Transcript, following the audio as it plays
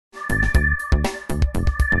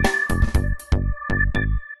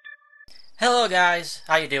Hello guys,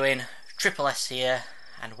 how you doing? Triple S here,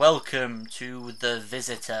 and welcome to The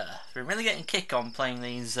Visitor. We're really getting kick on playing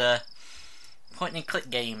these point and click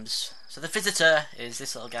games. So The Visitor is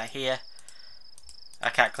this little guy here. I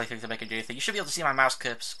can't click to make him do anything. You should be able to see my mouse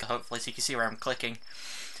cursor, hopefully, so you can see where I'm clicking.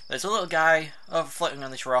 There's a little guy over floating on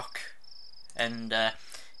this rock, and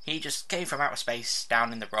he just came from outer space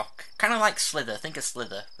down in the rock. Kind of like Slither, think of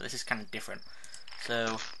Slither, but this is kind of different.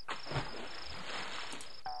 So...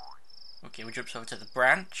 okay, we jump over to the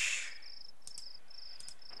branch.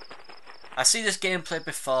 I see this gameplay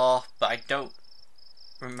before, but I don't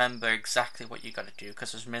remember exactly what you gotta do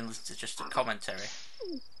because it's mainly just a commentary.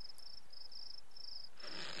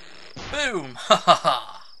 Boom! Ha ha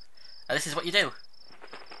ha! And this is what you do.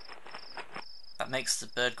 That makes the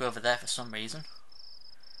bird go over there for some reason.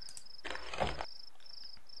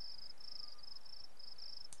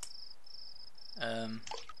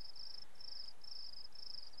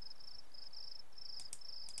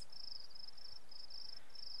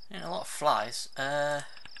 A lot of flies.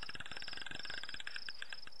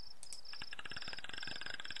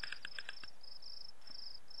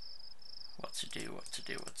 What to do, what to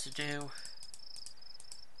do, what to do.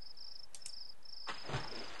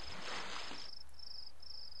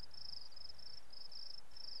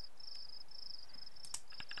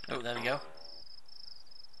 Oh, there we go.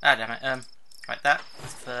 Ah, damn it. Like that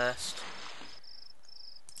first.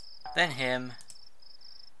 Then him.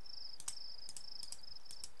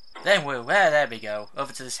 Then we're there we go.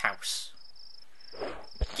 Over to this house.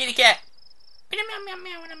 Kitty cat! Meow meow meow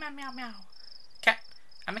meow meow meow meow. Cat.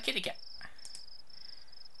 I'm a kitty cat.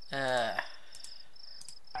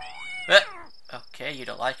 Okay, you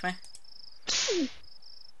don't like me.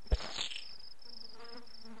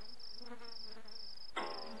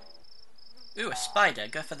 Ooh, a spider.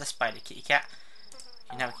 Go for the spider, kitty cat.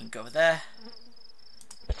 Okay, now we can go over there.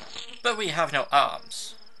 But we have no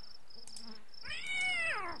arms.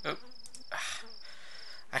 Oh.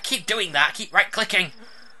 I keep doing that. I keep right clicking.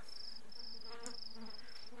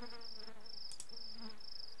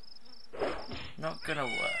 Not gonna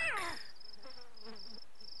work.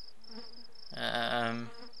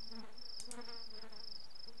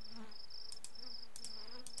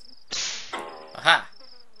 Aha!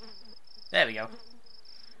 There we go.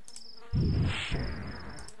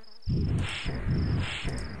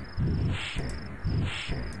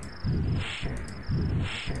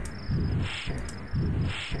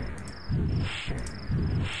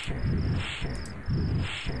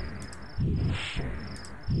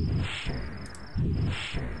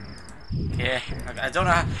 Okay, I don't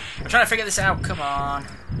know. I'm trying to figure this out. Come on.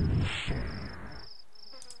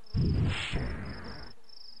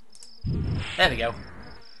 There we go.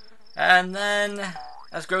 And then,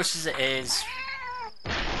 as gross as it is,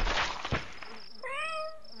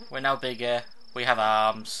 we're now bigger. We have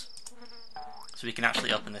arms, so we can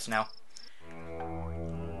actually open this now.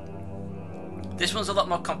 This one's a lot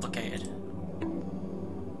more complicated.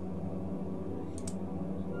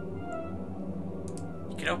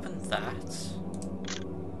 You can open that.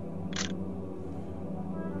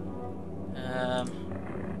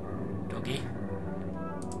 Doggy.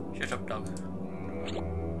 Shut up, dog.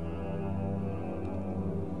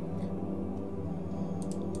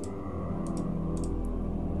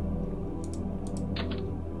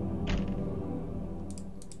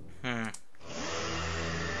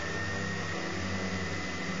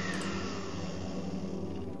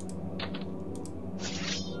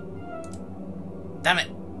 Damn it!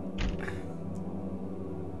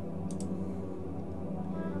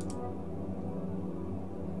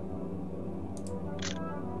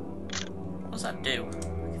 What does that do?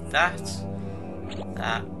 That.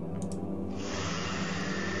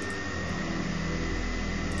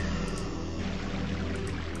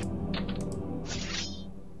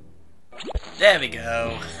 There we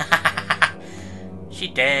go. She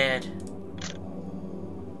dead.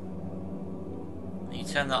 You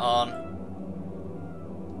turn that on.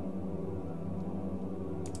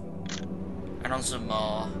 And on some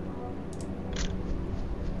more.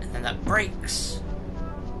 And then that breaks.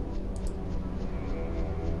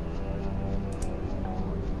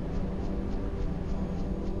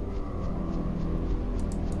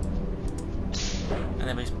 And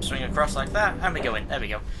then we swing across like that, and we go in. There we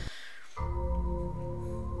go.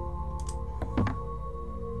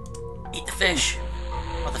 Eat the fish.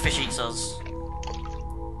 Or the fish eats us.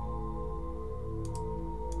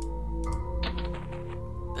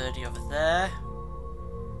 Birdie over there.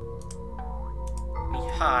 We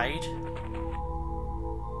hide.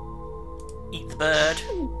 Eat the bird.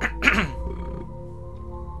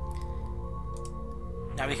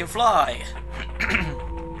 Now we can fly.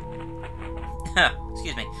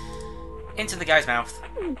 Excuse me. Into the guy's mouth.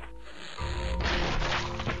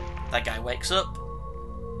 That guy wakes up.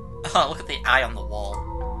 Oh, look at the eye on the wall.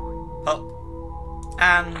 Oh.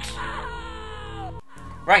 And...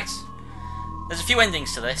 Right. There's a few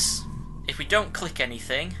endings to this. If we don't click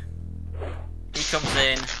anything, he comes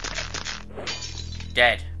in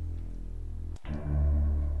dead.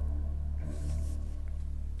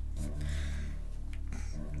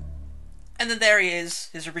 And then there he is,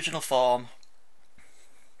 his original form.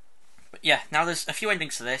 But yeah, now there's a few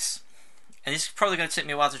endings to this, and this is probably going to take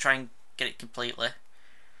me a while to try and get it completely.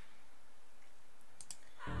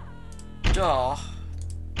 Door,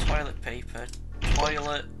 toilet paper,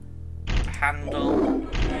 toilet, handle,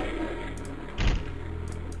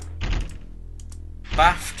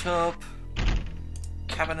 bathtub,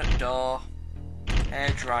 cabinet door,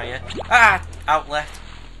 hairdryer, outlet,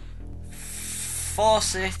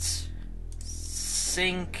 faucet,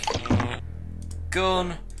 sink,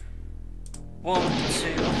 gun, 1,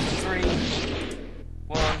 2, 3,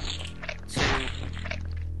 1, 2.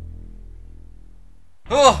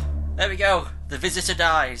 Oh, there we go. The visitor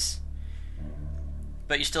dies,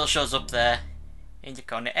 but he still shows up there in the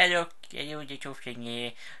corner. Hello, little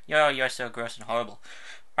thingy. You're so gross and horrible.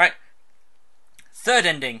 Right, third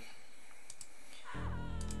ending.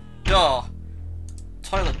 Door,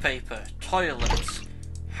 toilet paper, toilet,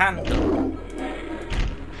 handle,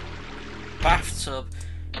 bathtub,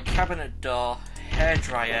 cabinet door,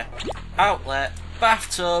 hairdryer, outlet,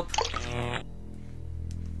 bathtub,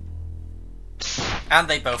 and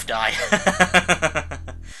they both die.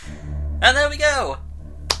 And there we go.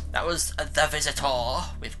 That was The Visitor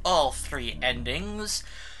with all 3 endings.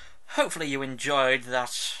 Hopefully you enjoyed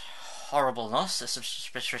that horribleness,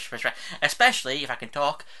 especially, if I can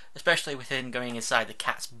talk, especially with him going inside the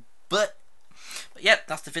cat's butt. But yep,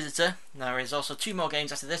 that's The Visitor. There is also 2 more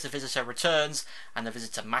games after this, The Visitor Returns and The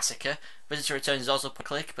Visitor Massacre. Visitor Returns is also per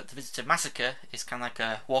click, but The Visitor Massacre is kind of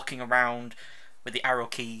like walking around with the arrow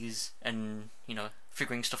keys and, you know,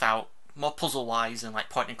 figuring stuff out, more puzzle-wise and like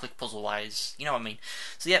point-and-click puzzle-wise, you know what I mean.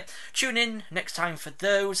 So yep, tune in next time for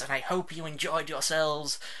those, and I hope you enjoyed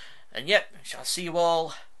yourselves. And yep, shall see you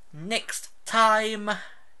all next time.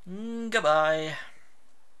 Goodbye.